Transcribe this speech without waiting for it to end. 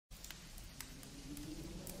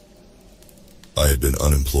I had been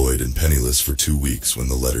unemployed and penniless for 2 weeks when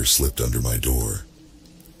the letter slipped under my door.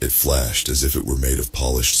 It flashed as if it were made of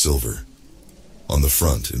polished silver. On the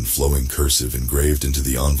front, in flowing cursive engraved into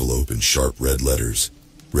the envelope in sharp red letters,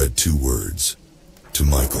 read 2 words: "To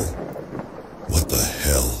Michael." What the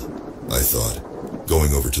hell? I thought,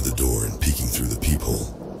 going over to the door and peeking through the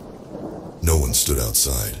peephole. No one stood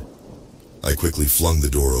outside. I quickly flung the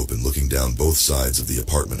door open, looking down both sides of the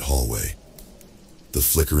apartment hallway. The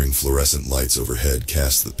flickering fluorescent lights overhead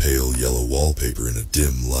cast the pale yellow wallpaper in a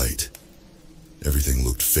dim light. Everything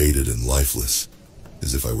looked faded and lifeless,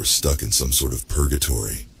 as if I were stuck in some sort of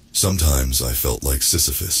purgatory. Sometimes I felt like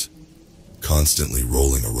Sisyphus, constantly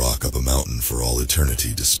rolling a rock up a mountain for all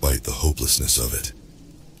eternity despite the hopelessness of it.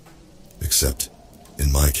 Except, in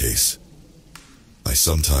my case, I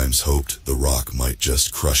sometimes hoped the rock might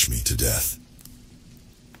just crush me to death.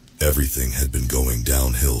 Everything had been going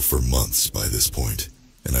downhill for months by this point,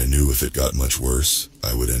 and I knew if it got much worse,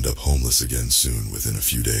 I would end up homeless again soon within a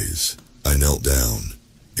few days. I knelt down,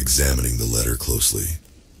 examining the letter closely.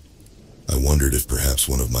 I wondered if perhaps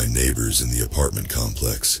one of my neighbors in the apartment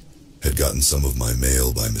complex had gotten some of my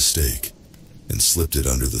mail by mistake and slipped it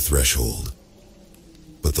under the threshold.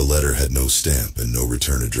 But the letter had no stamp and no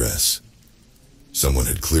return address. Someone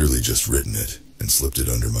had clearly just written it and slipped it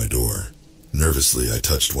under my door. Nervously, I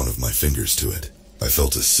touched one of my fingers to it. I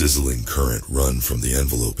felt a sizzling current run from the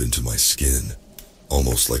envelope into my skin,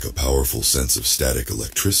 almost like a powerful sense of static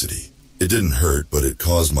electricity. It didn't hurt, but it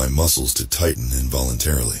caused my muscles to tighten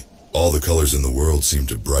involuntarily. All the colors in the world seemed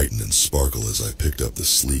to brighten and sparkle as I picked up the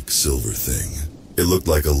sleek silver thing. It looked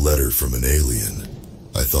like a letter from an alien,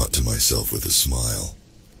 I thought to myself with a smile.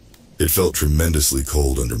 It felt tremendously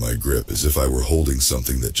cold under my grip, as if I were holding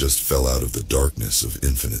something that just fell out of the darkness of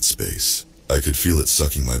infinite space. I could feel it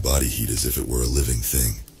sucking my body heat as if it were a living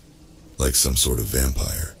thing, like some sort of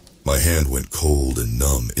vampire. My hand went cold and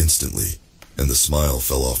numb instantly, and the smile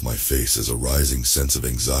fell off my face as a rising sense of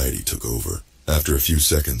anxiety took over. After a few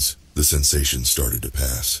seconds, the sensation started to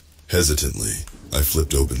pass. Hesitantly, I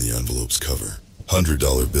flipped open the envelope's cover.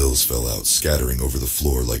 $100 bills fell out, scattering over the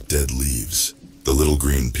floor like dead leaves. The little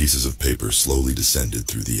green pieces of paper slowly descended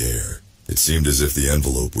through the air. It seemed as if the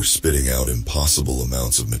envelope were spitting out impossible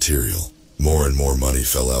amounts of material. More and more money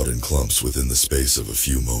fell out in clumps within the space of a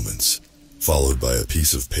few moments, followed by a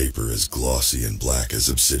piece of paper as glossy and black as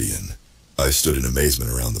obsidian. I stood in amazement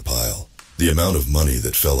around the pile. The amount of money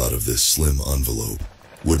that fell out of this slim envelope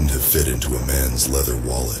wouldn't have fit into a man's leather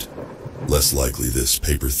wallet. Less likely this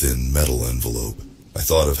paper-thin metal envelope. I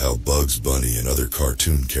thought of how Bugs Bunny and other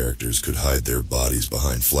cartoon characters could hide their bodies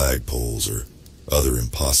behind flagpoles or other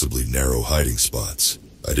impossibly narrow hiding spots.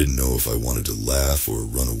 I didn't know if I wanted to laugh or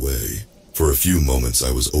run away. For a few moments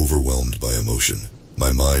I was overwhelmed by emotion,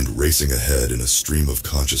 my mind racing ahead in a stream of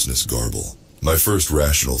consciousness garble. My first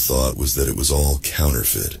rational thought was that it was all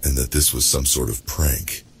counterfeit and that this was some sort of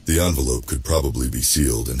prank. The envelope could probably be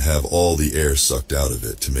sealed and have all the air sucked out of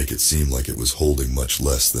it to make it seem like it was holding much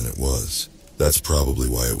less than it was. That's probably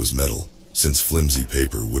why it was metal, since flimsy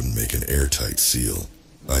paper wouldn't make an airtight seal.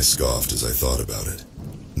 I scoffed as I thought about it,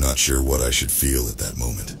 not sure what I should feel at that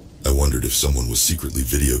moment. I wondered if someone was secretly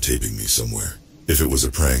videotaping me somewhere. If it was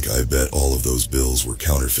a prank, I bet all of those bills were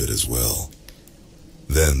counterfeit as well.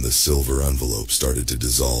 Then the silver envelope started to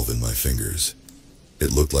dissolve in my fingers.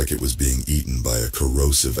 It looked like it was being eaten by a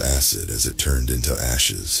corrosive acid as it turned into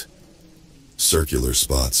ashes. Circular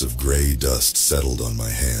spots of gray dust settled on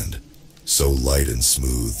my hand, so light and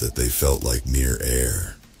smooth that they felt like mere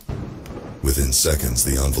air. Within seconds,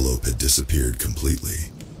 the envelope had disappeared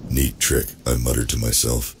completely. Neat trick, I muttered to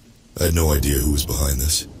myself. I had no idea who was behind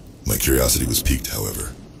this. My curiosity was piqued,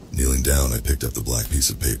 however. Kneeling down, I picked up the black piece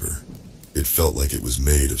of paper. It felt like it was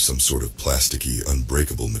made of some sort of plasticky,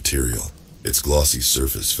 unbreakable material. Its glossy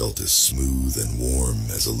surface felt as smooth and warm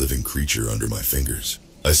as a living creature under my fingers.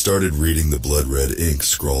 I started reading the blood-red ink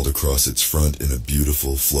scrawled across its front in a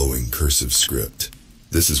beautiful, flowing cursive script.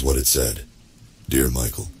 This is what it said. Dear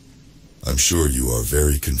Michael, I'm sure you are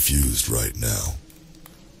very confused right now.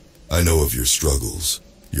 I know of your struggles,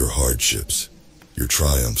 your hardships, your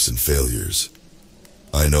triumphs and failures.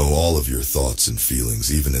 I know all of your thoughts and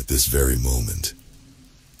feelings even at this very moment.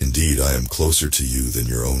 Indeed, I am closer to you than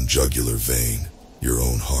your own jugular vein, your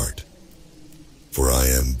own heart. For I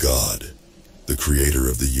am God, the creator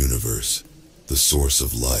of the universe, the source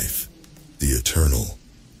of life, the eternal.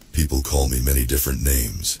 People call me many different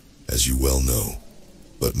names, as you well know,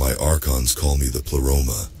 but my archons call me the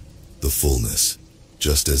pleroma, the fullness,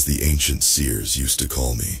 just as the ancient seers used to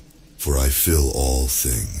call me, for I fill all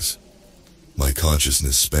things. My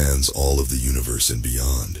consciousness spans all of the universe and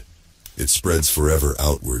beyond. It spreads forever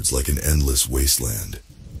outwards like an endless wasteland.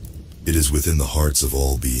 It is within the hearts of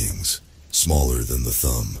all beings, smaller than the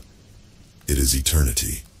thumb. It is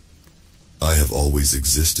eternity. I have always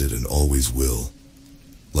existed and always will,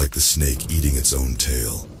 like the snake eating its own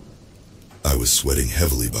tail. I was sweating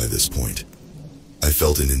heavily by this point. I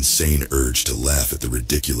felt an insane urge to laugh at the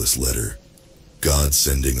ridiculous letter. God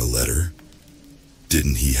sending a letter?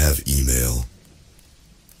 Didn't he have email?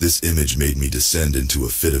 This image made me descend into a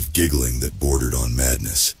fit of giggling that bordered on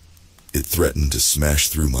madness. It threatened to smash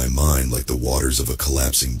through my mind like the waters of a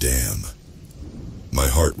collapsing dam. My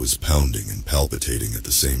heart was pounding and palpitating at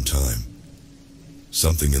the same time.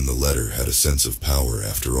 Something in the letter had a sense of power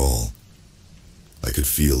after all. I could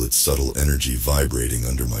feel its subtle energy vibrating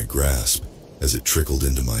under my grasp as it trickled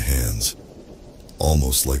into my hands,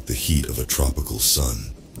 almost like the heat of a tropical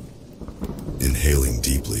sun. Inhaling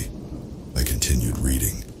deeply, I continued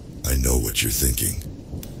reading. I know what you're thinking.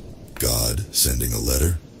 God sending a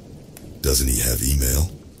letter? Doesn't he have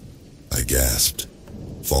email? I gasped,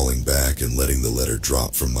 falling back and letting the letter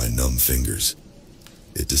drop from my numb fingers.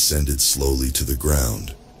 It descended slowly to the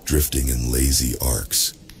ground, drifting in lazy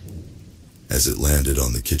arcs. As it landed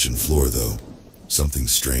on the kitchen floor, though, something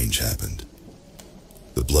strange happened.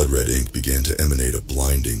 The blood-red ink began to emanate a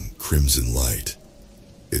blinding, crimson light.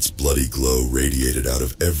 Its bloody glow radiated out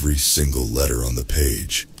of every single letter on the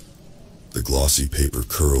page. The glossy paper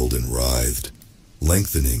curled and writhed,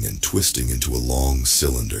 lengthening and twisting into a long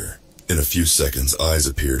cylinder. In a few seconds, eyes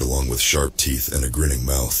appeared along with sharp teeth and a grinning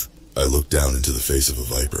mouth. I looked down into the face of a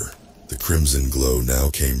viper. The crimson glow now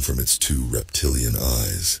came from its two reptilian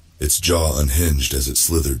eyes. Its jaw unhinged as it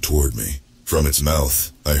slithered toward me. From its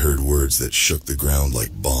mouth, I heard words that shook the ground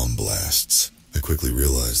like bomb blasts. I quickly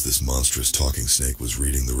realized this monstrous talking snake was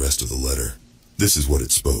reading the rest of the letter. This is what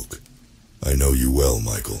it spoke. I know you well,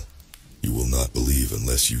 Michael. You will not believe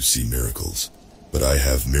unless you see miracles. But I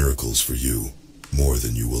have miracles for you, more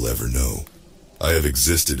than you will ever know. I have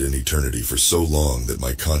existed in eternity for so long that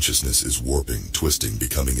my consciousness is warping, twisting,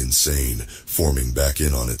 becoming insane, forming back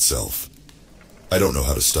in on itself. I don't know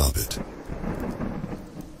how to stop it.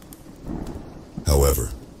 However,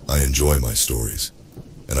 I enjoy my stories,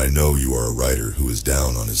 and I know you are a writer who is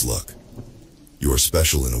down on his luck. You are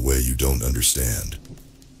special in a way you don't understand.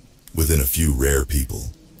 Within a few rare people,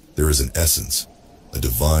 there is an essence, a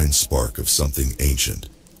divine spark of something ancient,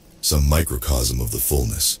 some microcosm of the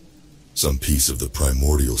fullness, some piece of the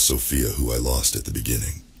primordial Sophia who I lost at the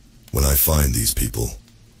beginning. When I find these people,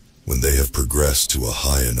 when they have progressed to a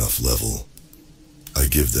high enough level, I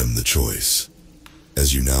give them the choice,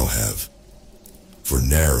 as you now have. For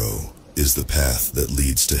narrow is the path that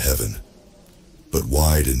leads to heaven, but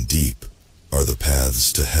wide and deep are the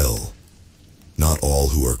paths to hell. Not all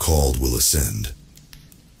who are called will ascend,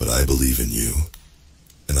 but I believe in you,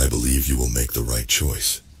 and I believe you will make the right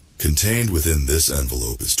choice. Contained within this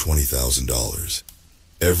envelope is $20,000.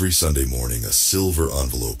 Every Sunday morning, a silver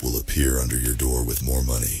envelope will appear under your door with more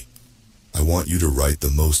money. I want you to write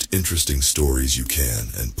the most interesting stories you can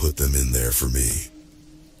and put them in there for me.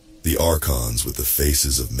 The archons with the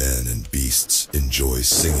faces of men and beasts enjoy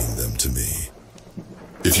singing them to me.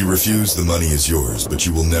 If you refuse, the money is yours, but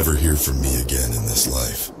you will never hear from me again in this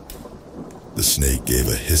life. The snake gave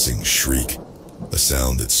a hissing shriek, a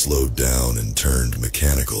sound that slowed down and turned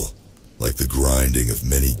mechanical, like the grinding of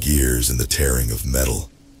many gears and the tearing of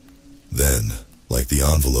metal. Then, like the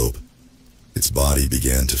envelope, its body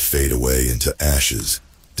began to fade away into ashes,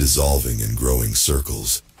 dissolving and growing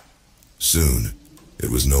circles. Soon, it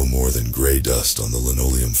was no more than gray dust on the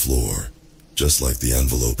linoleum floor, just like the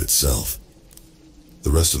envelope itself. The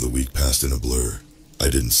rest of the week passed in a blur. I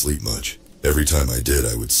didn't sleep much. Every time I did,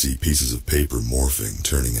 I would see pieces of paper morphing,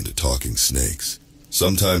 turning into talking snakes.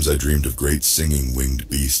 Sometimes I dreamed of great singing winged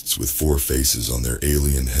beasts with 4 faces on their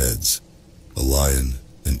alien heads. A lion,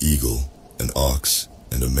 an eagle, an ox,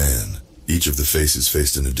 and a man. Each of the faces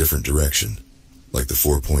faced in a different direction, like the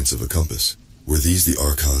 4 points of a compass. Were these the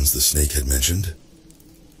archons the snake had mentioned?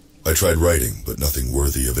 I tried writing, but nothing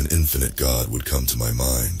worthy of an infinite God would come to my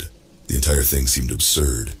mind. The entire thing seemed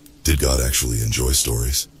absurd. Did God actually enjoy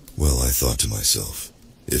stories? Well, I thought to myself,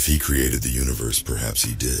 if he created the universe, perhaps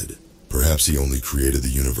he did. Perhaps he only created the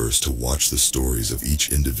universe to watch the stories of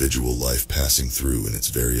each individual life passing through in its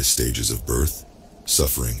various stages of birth,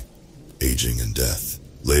 suffering, aging, and death.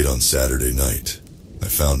 Late on Saturday night, I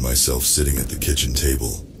found myself sitting at the kitchen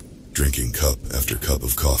table, drinking cup after cup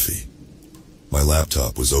of coffee. My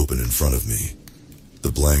laptop was open in front of me,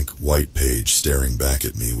 the blank white page staring back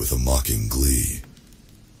at me with a mocking glee.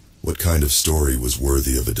 What kind of story was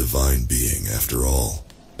worthy of a divine being, after all?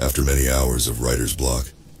 After many hours of writer's block,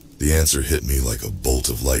 the answer hit me like a bolt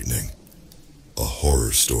of lightning. a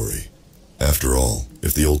horror story. After all,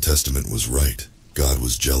 if the Old Testament was right, God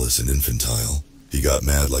was jealous and infantile. He got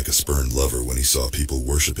mad like a spurned lover when he saw people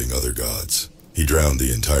worshipping other gods. He drowned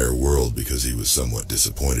the entire world because he was somewhat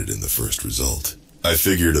disappointed in the first result. I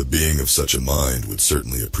figured a being of such a mind would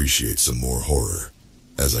certainly appreciate some more horror,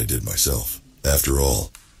 as I did myself. After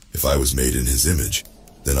all, if I was made in his image,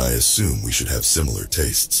 then I assume we should have similar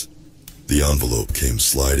tastes. The envelope came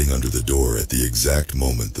sliding under the door at the exact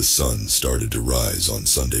moment the sun started to rise on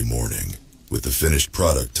Sunday morning. With the finished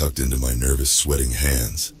product tucked into my nervous, sweating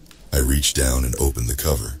hands, I reached down and opened the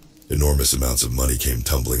cover. Enormous amounts of money came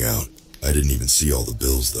tumbling out. I didn't even see all the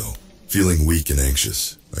bills, though. Feeling weak and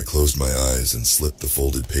anxious, I closed my eyes and slipped the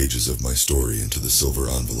folded pages of my story into the silver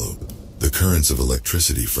envelope. The currents of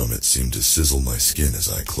electricity from it seemed to sizzle my skin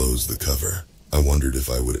as I closed the cover. I wondered if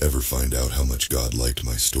I would ever find out how much God liked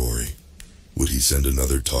my story. Would he send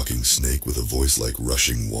another talking snake with a voice like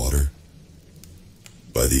rushing water?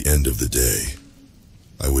 By the end of the day,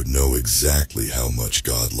 I would know exactly how much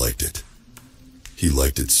God liked it. He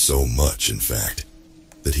liked it so much, in fact,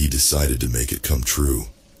 that he decided to make it come true.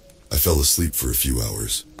 I fell asleep for a few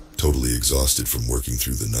hours, totally exhausted from working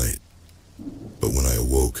through the night. But when I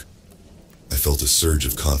awoke, I felt a surge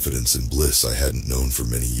of confidence and bliss I hadn't known for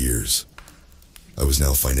many years. I was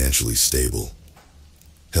now financially stable.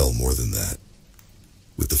 Hell, more than that.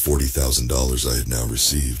 With the $40,000 I had now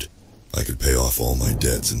received, I could pay off all my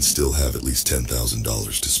debts and still have at least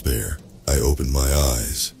 $10,000 to spare. I opened my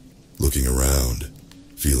eyes, looking around,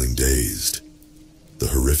 feeling dazed. The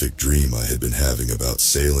horrific dream I had been having about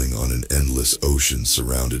sailing on an endless ocean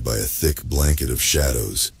surrounded by a thick blanket of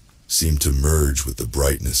shadows seemed to merge with the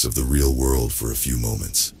brightness of the real world for a few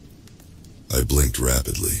moments. I blinked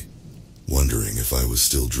rapidly, wondering if I was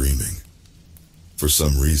still dreaming. For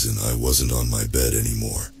some reason, I wasn't on my bed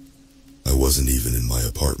anymore. I wasn't even in my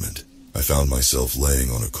apartment. I found myself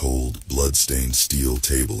laying on a cold, blood-stained steel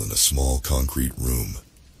table in a small concrete room.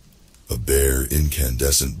 A bare,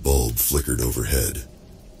 incandescent bulb flickered overhead.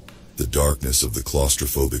 The darkness of the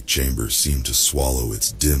claustrophobic chamber seemed to swallow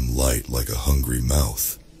its dim light like a hungry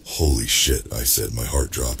mouth. Holy shit, I said, my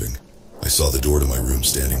heart dropping. I saw the door to my room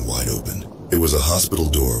standing wide open. It was a hospital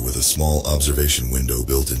door with a small observation window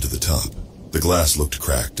built into the top. The glass looked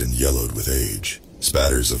cracked and yellowed with age.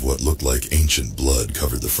 Spatters of what looked like ancient blood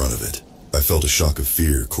covered the front of it. I felt a shock of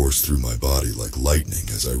fear course through my body like lightning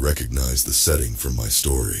as I recognized the setting from my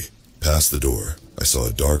story. Past the door, I saw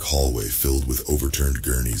a dark hallway filled with overturned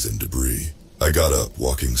gurneys and debris. I got up,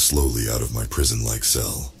 walking slowly out of my prison-like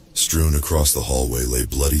cell. Strewn across the hallway lay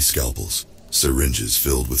bloody scalpels, syringes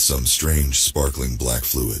filled with some strange sparkling black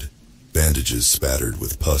fluid, bandages spattered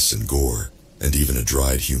with pus and gore, and even a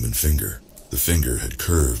dried human finger. The finger had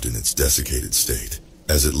curved in its desiccated state.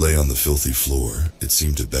 As it lay on the filthy floor, it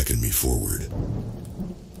seemed to beckon me forward.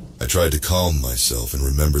 I tried to calm myself and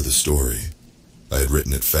remember the story. I had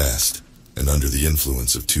written it fast, and under the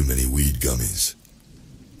influence of too many weed gummies.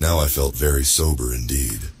 Now I felt very sober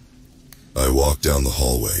indeed. I walked down the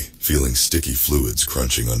hallway, feeling sticky fluids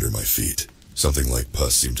crunching under my feet. Something like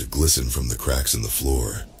pus seemed to glisten from the cracks in the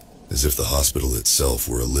floor, as if the hospital itself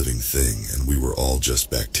were a living thing and we were all just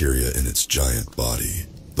bacteria in its giant body.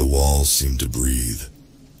 The walls seemed to breathe,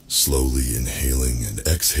 slowly inhaling and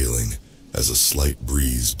exhaling as a slight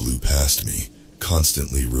breeze blew past me,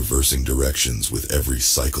 constantly reversing directions with every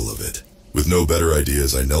cycle of it. With no better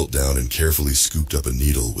ideas, I knelt down and carefully scooped up a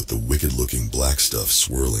needle with the wicked-looking black stuff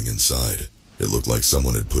swirling inside. It looked like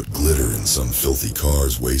someone had put glitter in some filthy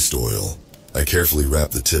car's waste oil. I carefully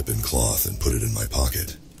wrapped the tip in cloth and put it in my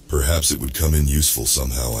pocket. Perhaps it would come in useful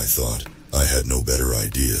somehow, I thought. I had no better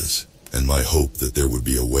ideas, and my hope that there would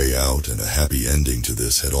be a way out and a happy ending to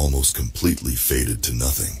this had almost completely faded to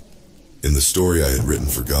nothing. In the story I had written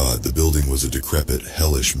for God, the building was a decrepit,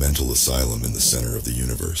 hellish mental asylum in the center of the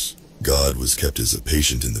universe. God was kept as a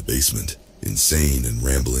patient in the basement, insane and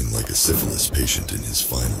rambling like a syphilis patient in his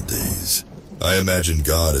final days. I imagined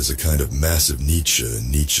God as a kind of massive Nietzsche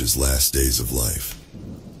in Nietzsche's last days of life.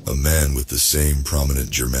 A man with the same prominent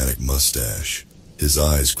Germanic mustache, his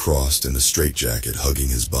eyes crossed and a straitjacket hugging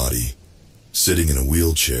his body, sitting in a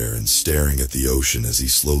wheelchair and staring at the ocean as he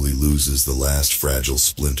slowly loses the last fragile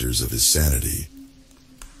splinters of his sanity.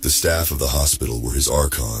 The staff of the hospital were his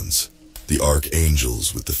archons, the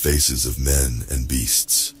archangels with the faces of men and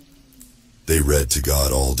beasts. They read to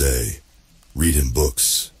God all day, read him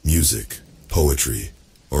books, music, poetry,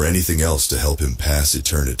 or anything else to help him pass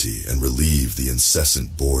eternity and relieve the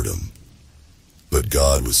incessant boredom. But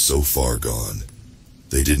God was so far gone,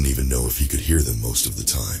 they didn't even know if he could hear them most of the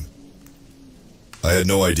time. I had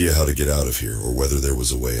no idea how to get out of here or whether there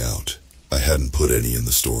was a way out. I hadn't put any in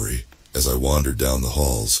the story. As I wandered down the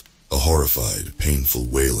halls, a horrified, painful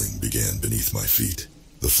wailing began beneath my feet.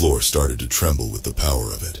 The floor started to tremble with the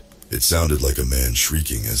power of it. It sounded like a man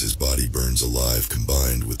shrieking as his body burns alive,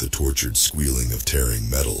 combined with the tortured squealing of tearing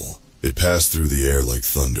metal. It passed through the air like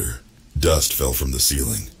thunder. Dust fell from the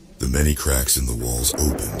ceiling. The many cracks in the walls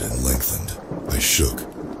opened and lengthened. I shook,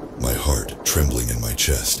 my heart trembling in my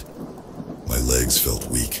chest. My legs felt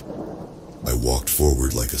weak. I walked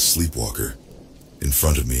forward like a sleepwalker. In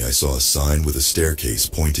front of me I saw a sign with a staircase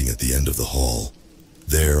pointing at the end of the hall.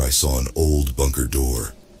 There I saw an old bunker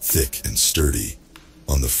door, thick and sturdy.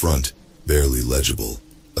 On the front, barely legible,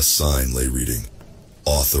 a sign lay reading,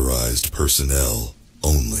 "Authorized personnel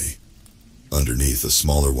only." Underneath, a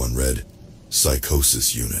smaller one read,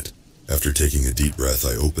 "Psychosis Unit." After taking a deep breath,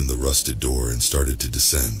 I opened the rusted door and started to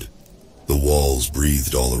descend. The walls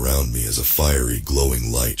breathed all around me as a fiery,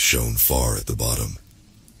 glowing light shone far at the bottom.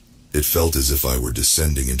 It felt as if I were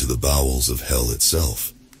descending into the bowels of hell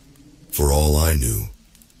itself. For all I knew,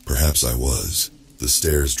 perhaps I was. The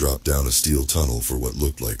stairs dropped down a steel tunnel for what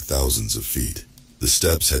looked like thousands of feet. The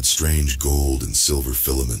steps had strange gold and silver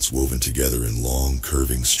filaments woven together in long,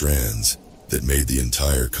 curving strands that made the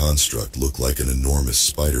entire construct look like an enormous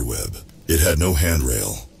spiderweb. It had no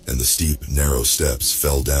handrail, and the steep, narrow steps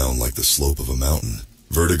fell down like the slope of a mountain.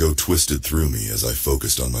 Vertigo twisted through me as I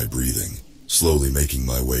focused on my breathing, slowly making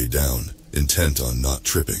my way down, intent on not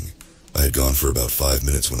tripping. I had gone for about 5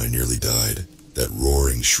 minutes when I nearly died. That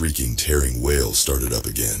roaring, shrieking, tearing wail started up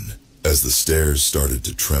again. As the stairs started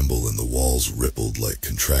to tremble and the walls rippled like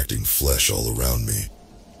contracting flesh all around me,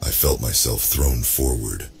 I felt myself thrown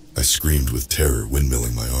forward. I screamed with terror,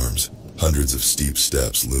 windmilling my arms. Hundreds of steep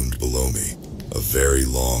steps loomed below me, a very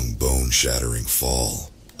long, bone-shattering fall.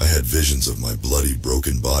 I had visions of my bloody,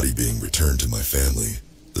 broken body being returned to my family,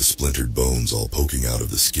 the splintered bones all poking out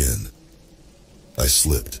of the skin. I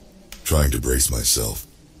slipped, trying to brace myself,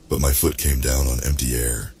 but my foot came down on empty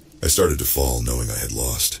air. I started to fall, knowing I had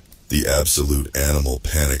lost. The absolute animal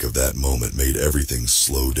panic of that moment made everything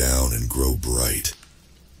slow down and grow bright.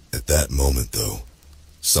 At that moment, though,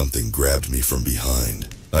 something grabbed me from behind.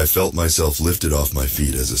 I felt myself lifted off my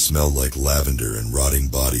feet as a smell like lavender and rotting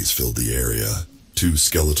bodies filled the area. 2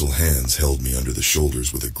 skeletal hands held me under the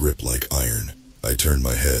shoulders with a grip like iron. I turned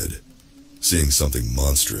my head, seeing something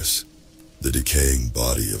monstrous, the decaying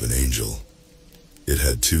body of an angel. It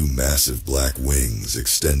had 2 massive black wings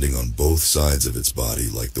extending on both sides of its body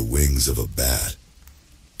like the wings of a bat.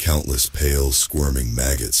 Countless pale, squirming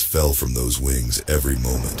maggots fell from those wings every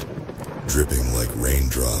moment, dripping like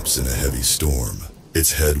raindrops in a heavy storm.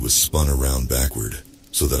 Its head was spun around backward,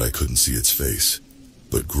 so that I couldn't see its face.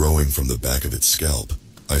 But growing from the back of its scalp,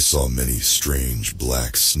 I saw many strange,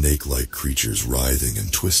 black, snake-like creatures writhing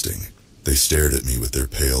and twisting. They stared at me with their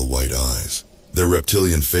pale white eyes. Their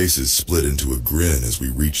reptilian faces split into a grin as we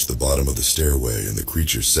reached the bottom of the stairway, and the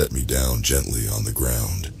creature set me down gently on the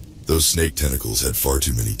ground. Those snake tentacles had far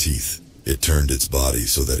too many teeth. It turned its body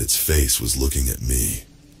so that its face was looking at me.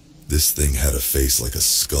 This thing had a face like a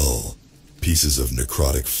skull, pieces of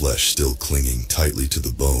necrotic flesh still clinging tightly to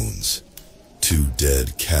the bones. 2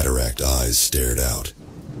 dead cataract eyes stared out.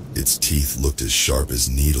 Its teeth looked as sharp as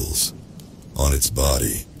needles. On its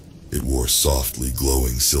body, it wore softly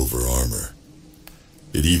glowing silver armor.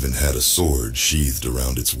 It even had a sword sheathed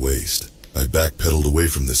around its waist. I backpedaled away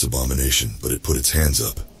from this abomination, but it put its hands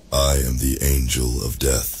up. "I am the angel of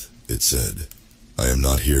death," it said. "I am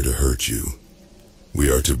not here to hurt you. We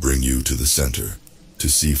are to bring you to the center, to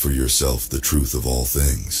see for yourself the truth of all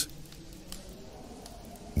things."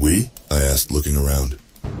 "We?" I asked, looking around.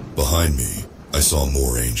 Behind me, I saw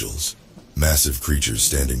more angels. Massive creatures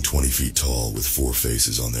standing 20 feet tall with 4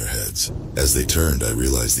 faces on their heads. As they turned, I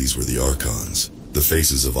realized these were the archons. The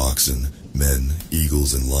faces of oxen, men,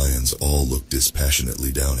 eagles, and lions all looked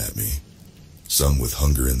dispassionately down at me. Some with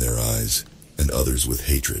hunger in their eyes, and others with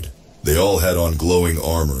hatred. They all had on glowing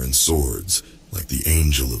armor and swords, like the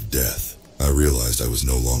angel of death. I realized I was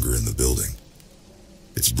no longer in the building.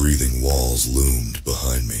 Its breathing walls loomed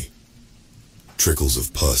behind me. Trickles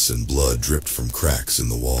of pus and blood dripped from cracks in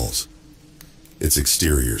the walls. Its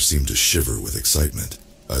exterior seemed to shiver with excitement.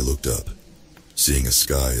 I looked up, seeing a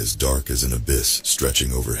sky as dark as an abyss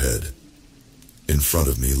stretching overhead. In front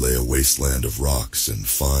of me lay a wasteland of rocks and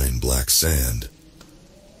fine black sand.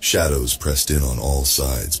 Shadows pressed in on all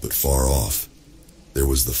sides, but far off, there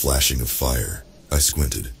was the flashing of fire. I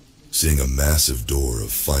squinted, seeing a massive door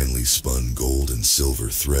of finely spun gold and silver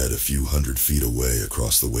thread a few hundred feet away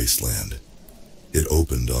across the wasteland. It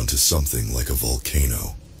opened onto something like a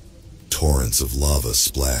volcano. Torrents of lava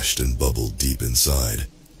splashed and bubbled deep inside,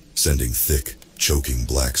 sending thick, choking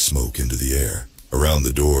black smoke into the air. Around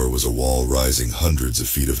the door was a wall rising hundreds of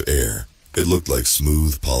feet of air. It looked like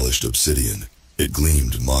smooth, polished obsidian. It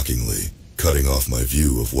gleamed mockingly, cutting off my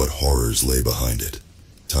view of what horrors lay behind it.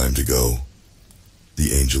 "Time to go,"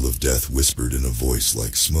 the angel of death whispered in a voice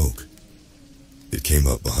like smoke. It came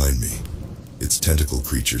up behind me, its tentacle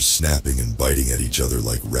creatures snapping and biting at each other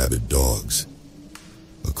like rabid dogs.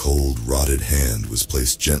 A cold, rotted hand was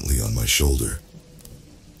placed gently on my shoulder.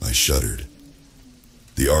 I shuddered.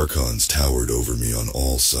 The archons towered over me on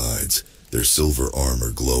all sides, their silver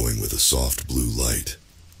armor glowing with a soft blue light.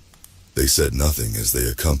 They said nothing as they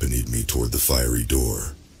accompanied me toward the fiery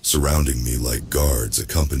door, surrounding me like guards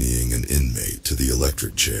accompanying an inmate to the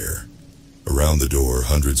electric chair. Around the door,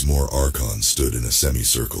 hundreds more archons stood in a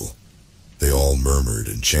semicircle. They all murmured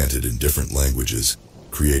and chanted in different languages,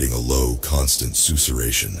 creating a low, constant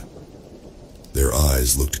susurration. Their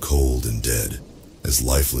eyes looked cold and dead, as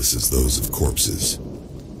lifeless as those of corpses.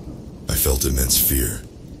 I felt immense fear.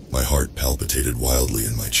 My heart palpitated wildly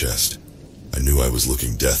in my chest. I knew I was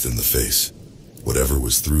looking death in the face. Whatever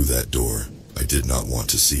was through that door, I did not want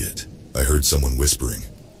to see it. I heard someone whispering,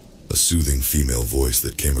 a soothing female voice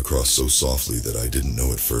that came across so softly that I didn't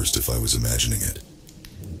know at first if I was imagining it.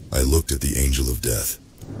 I looked at the angel of death,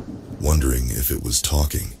 wondering if it was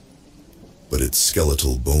talking, but its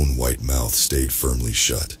skeletal bone-white mouth stayed firmly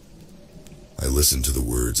shut. I listened to the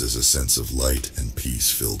words as a sense of light and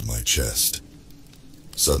peace filled my chest,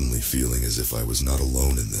 suddenly feeling as if I was not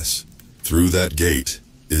alone in this. "Through that gate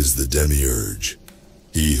is the demiurge,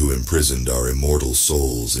 he who imprisoned our immortal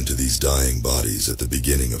souls into these dying bodies at the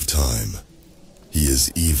beginning of time. He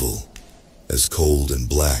is evil, as cold and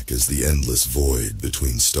black as the endless void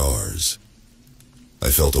between stars."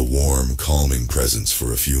 I felt a warm, calming presence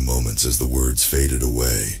for a few moments as the words faded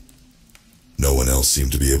away. No one else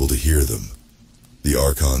seemed to be able to hear them. The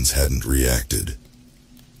archons hadn't reacted.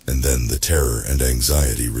 And then the terror and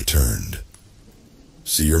anxiety returned.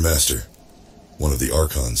 "See your master," one of the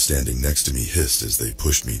archons standing next to me hissed as they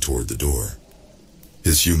pushed me toward the door.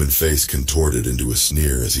 His human face contorted into a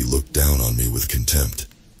sneer as he looked down on me with contempt.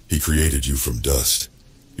 "He created you from dust.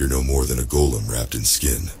 You're no more than a golem wrapped in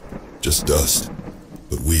skin. Just dust.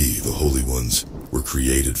 But we, the holy ones, were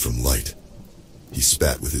created from light." He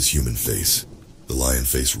spat with his human face. The lion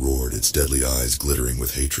face roared, its deadly eyes glittering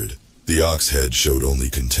with hatred. The ox head showed only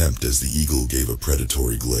contempt as the eagle gave a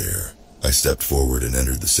predatory glare. I stepped forward and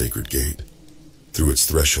entered the sacred gate. Through its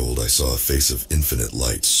threshold I saw a face of infinite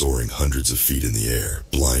light soaring hundreds of feet in the air,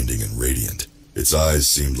 blinding and radiant. Its eyes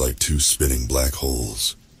seemed like two spinning black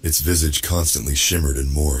holes. Its visage constantly shimmered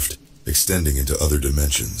and morphed, extending into other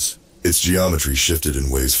dimensions. Its geometry shifted in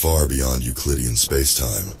ways far beyond Euclidean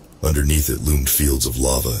space-time. Underneath it loomed fields of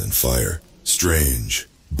lava and fire. Strange,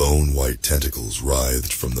 bone-white tentacles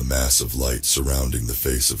writhed from the mass of light surrounding the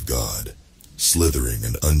face of God, slithering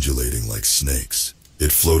and undulating like snakes.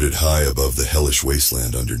 It floated high above the hellish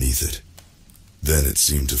wasteland underneath it. Then it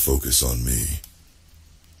seemed to focus on me.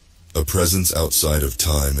 A presence outside of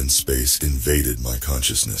time and space invaded my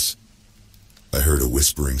consciousness. I heard a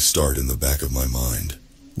whispering start in the back of my mind.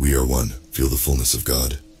 "We are one. Feel the fullness of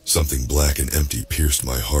God." Something black and empty pierced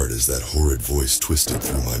my heart as that horrid voice twisted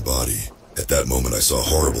through my body. At that moment I saw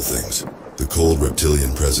horrible things. The cold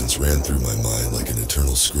reptilian presence ran through my mind like an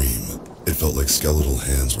eternal scream. It felt like skeletal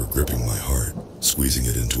hands were gripping my heart, squeezing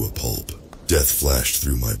it into a pulp. Death flashed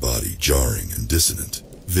through my body, jarring and dissonant.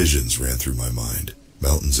 Visions ran through my mind.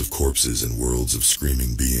 Mountains of corpses and worlds of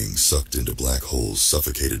screaming beings sucked into black holes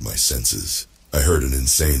suffocated my senses. I heard an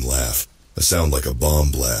insane laugh, a sound like a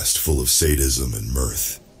bomb blast full of sadism and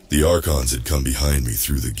mirth. The archons had come behind me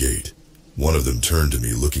through the gate. One of them turned to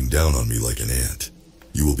me, looking down on me like an ant.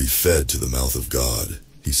 "You will be fed to the mouth of God,"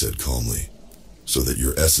 he said calmly, "so that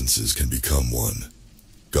your essences can become one.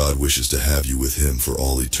 God wishes to have you with him for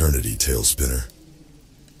all eternity, tailspinner."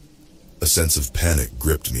 A sense of panic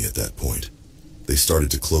gripped me at that point. They started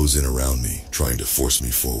to close in around me, trying to force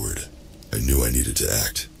me forward. I knew I needed to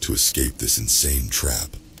act, to escape this insane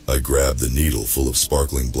trap. I grabbed the needle full of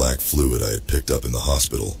sparkling black fluid I had picked up in the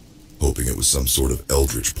hospital, hoping it was some sort of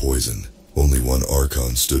eldritch poison. Only one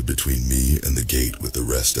archon stood between me and the gate with the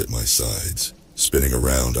rest at my sides. Spinning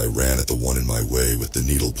around, I ran at the one in my way with the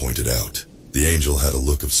needle pointed out. The angel had a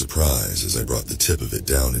look of surprise as I brought the tip of it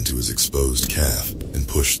down into his exposed calf and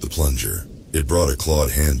pushed the plunger. It brought a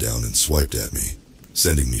clawed hand down and swiped at me,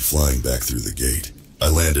 sending me flying back through the gate. I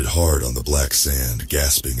landed hard on the black sand,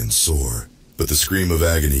 gasping and sore, but the scream of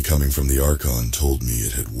agony coming from the archon told me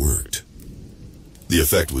it had worked. The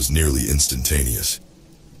effect was nearly instantaneous.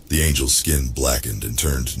 The angel's skin blackened and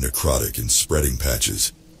turned necrotic in spreading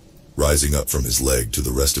patches, rising up from his leg to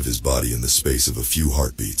the rest of his body in the space of a few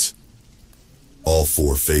heartbeats. All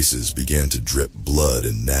four faces began to drip blood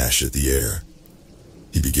and gnash at the air.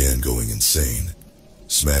 He began going insane,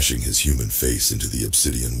 smashing his human face into the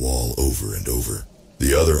obsidian wall over and over.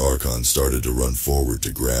 The other Archons started to run forward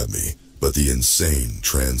to grab me, but the insane,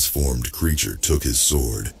 transformed creature took his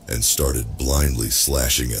sword and started blindly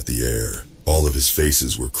slashing at the air. All of his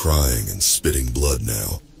faces were crying and spitting blood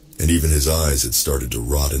now, and even his eyes had started to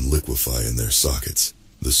rot and liquefy in their sockets.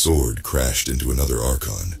 The sword crashed into another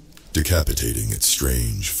Archon, decapitating its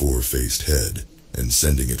strange, four-faced head and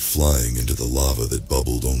sending it flying into the lava that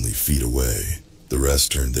bubbled only feet away. The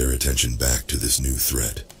rest turned their attention back to this new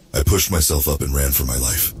threat. I pushed myself up and ran for my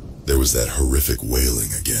life. There was that horrific wailing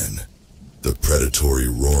again, the predatory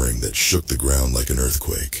roaring that shook the ground like an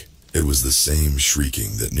earthquake. It was the same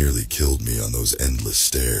shrieking that nearly killed me on those endless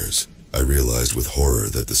stairs. I realized with horror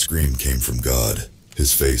that the scream came from God.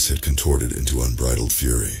 His face had contorted into unbridled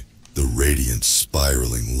fury. The radiant,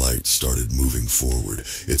 spiraling light started moving forward,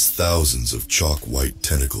 its thousands of chalk-white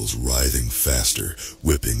tentacles writhing faster,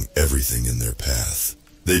 whipping everything in their path.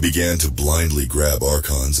 They began to blindly grab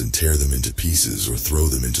Archons and tear them into pieces or throw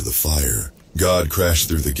them into the fire. God crashed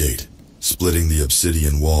through the gate, splitting the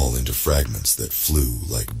obsidian wall into fragments that flew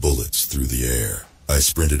like bullets through the air. I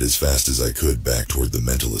sprinted as fast as I could back toward the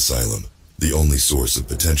mental asylum, the only source of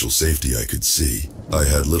potential safety I could see. I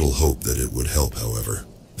had little hope that it would help, however.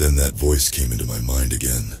 Then that voice came into my mind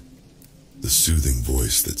again, the soothing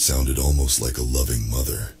voice that sounded almost like a loving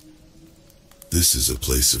mother. "This is a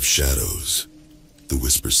place of shadows," the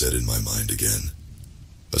whisper said in my mind again.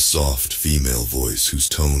 A soft female voice whose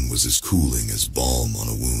tone was as cooling as balm on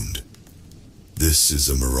a wound. "This is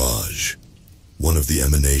a mirage, one of the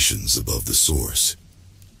emanations above the source.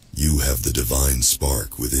 You have the divine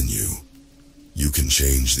spark within you. You can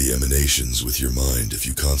change the emanations with your mind if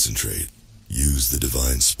you concentrate. Use the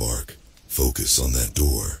divine spark. Focus on that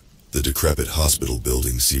door." The decrepit hospital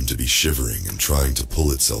building seemed to be shivering and trying to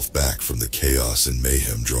pull itself back from the chaos and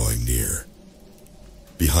mayhem drawing near.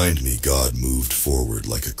 Behind me, God moved forward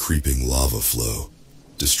like a creeping lava flow,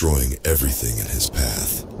 destroying everything in his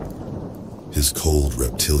path. His cold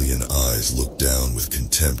reptilian eyes looked down with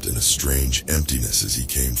contempt and a strange emptiness as he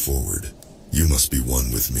came forward. "You must be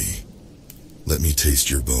one with me. Let me taste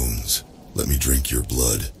your bones. Let me drink your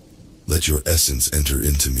blood. Let your essence enter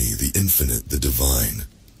into me, the infinite, the divine."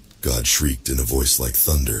 God shrieked in a voice like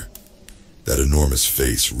thunder. That enormous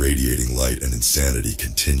face, radiating light and insanity,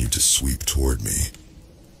 continued to sweep toward me.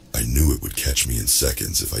 I knew it would catch me in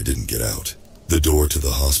seconds if I didn't get out. The door to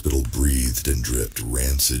the hospital breathed and dripped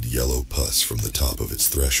rancid yellow pus from the top of its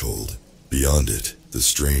threshold. Beyond it, the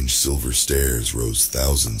strange silver stairs rose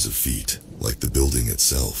thousands of feet, like the building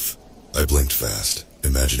itself. I blinked fast,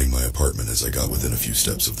 imagining my apartment as I got within a few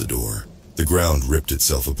steps of the door. The ground ripped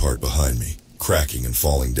itself apart behind me, cracking and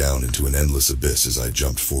falling down into an endless abyss as I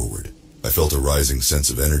jumped forward. I felt a rising sense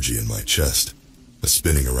of energy in my chest, a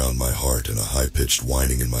spinning around my heart and a high-pitched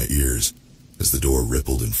whining in my ears as the door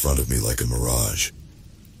rippled in front of me like a mirage.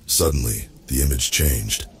 Suddenly, the image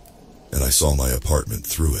changed, and I saw my apartment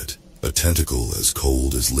through it. A tentacle as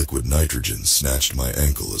cold as liquid nitrogen snatched my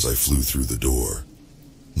ankle as I flew through the door.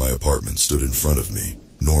 My apartment stood in front of me,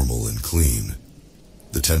 normal and clean.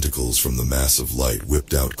 The tentacles from the mass of light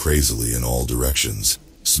whipped out crazily in all directions,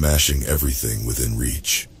 smashing everything within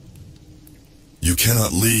reach. "You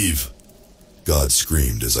cannot leave!" God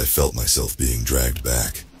screamed as I felt myself being dragged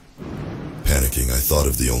back. Panicking, I thought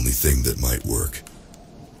of the only thing that might work.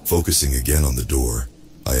 Focusing again on the door,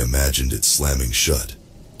 I imagined it slamming shut.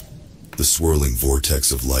 The swirling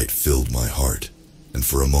vortex of light filled my heart, and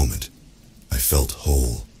for a moment, I felt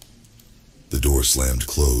whole. The door slammed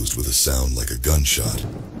closed with a sound like a gunshot,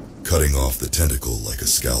 cutting off the tentacle like a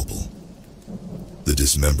scalpel. The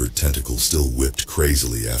dismembered tentacle still whipped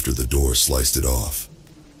crazily after the door sliced it off.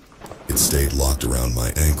 It stayed locked around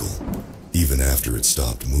my ankle, even after it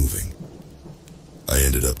stopped moving. I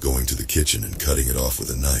ended up going to the kitchen and cutting it off with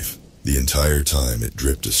a knife. The entire time it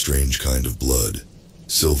dripped a strange kind of blood,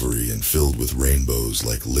 silvery and filled with rainbows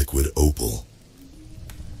like liquid opal.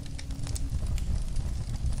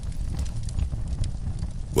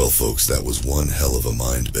 Well folks, that was one hell of a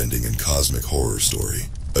mind-bending and cosmic horror story.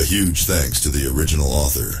 A huge thanks to the original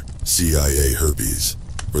author, CIA Herpes,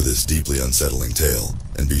 for this deeply unsettling tale,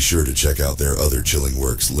 and be sure to check out their other chilling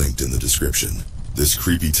works linked in the description. This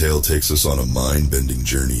creepy tale takes us on a mind-bending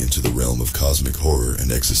journey into the realm of cosmic horror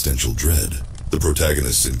and existential dread. The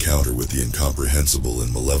protagonist's encounter with the incomprehensible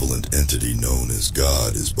and malevolent entity known as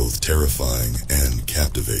God is both terrifying and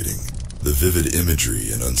captivating. The vivid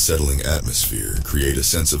imagery and unsettling atmosphere create a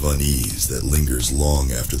sense of unease that lingers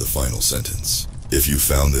long after the final sentence. If you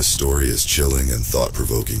found this story as chilling and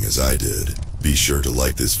thought-provoking as I did, Be sure to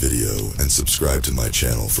like this video and subscribe to my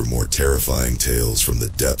channel for more terrifying tales from the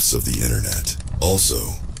depths of the internet. Also,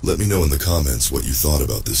 let me know in the comments what you thought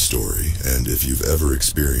about this story, and if you've ever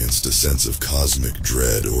experienced a sense of cosmic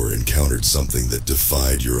dread or encountered something that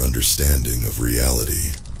defied your understanding of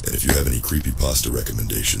reality. And if you have any creepypasta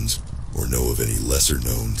recommendations, or know of any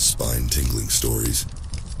lesser-known, spine-tingling stories,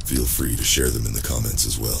 feel free to share them in the comments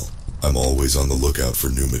as well. I'm always on the lookout for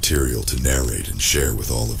new material to narrate and share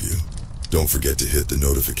with all of you. Don't forget to hit the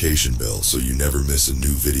notification bell so you never miss a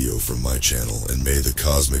new video from my channel, and may the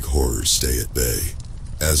cosmic horrors stay at bay.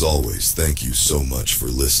 As always, thank you so much for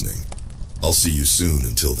listening. I'll see you soon.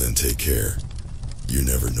 Until then, take care. You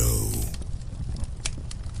never know.